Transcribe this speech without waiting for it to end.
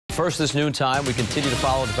First this noontime, we continue to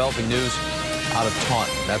follow developing news out of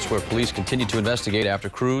Taunton. That's where police continue to investigate after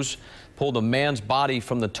crews pulled a man's body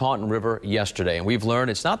from the Taunton River yesterday. And we've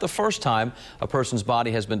learned it's not the first time a person's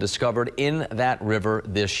body has been discovered in that river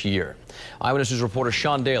this year. Eyewitness News reporter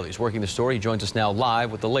Sean Daly is working the story. He joins us now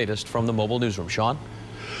live with the latest from the mobile newsroom. Sean?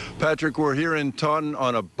 Patrick, we're here in Taunton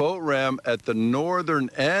on a boat ramp at the northern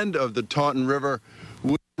end of the Taunton River.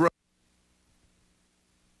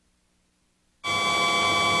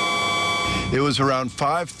 It was around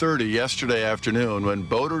 5:30 yesterday afternoon when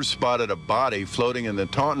boaters spotted a body floating in the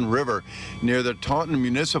Taunton River near the Taunton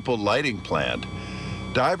Municipal Lighting Plant.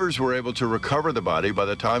 Divers were able to recover the body by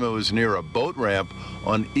the time it was near a boat ramp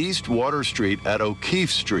on East Water Street at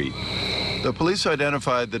O'Keefe Street. The police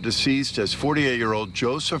identified the deceased as 48-year-old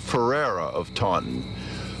Joseph Ferreira of Taunton.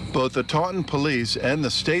 Both the Taunton Police and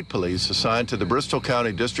the State Police assigned to the Bristol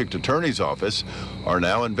County District Attorney's Office are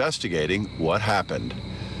now investigating what happened.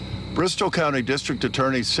 Bristol County District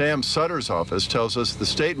Attorney Sam Sutter's office tells us the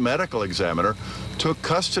state medical examiner took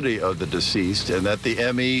custody of the deceased and that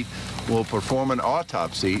the ME will perform an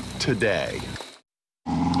autopsy today.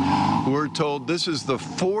 We're told this is the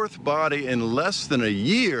fourth body in less than a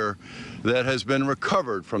year that has been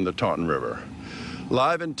recovered from the Taunton River.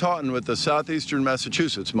 Live in Taunton with the Southeastern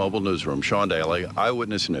Massachusetts Mobile Newsroom, Sean Daly,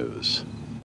 Eyewitness News.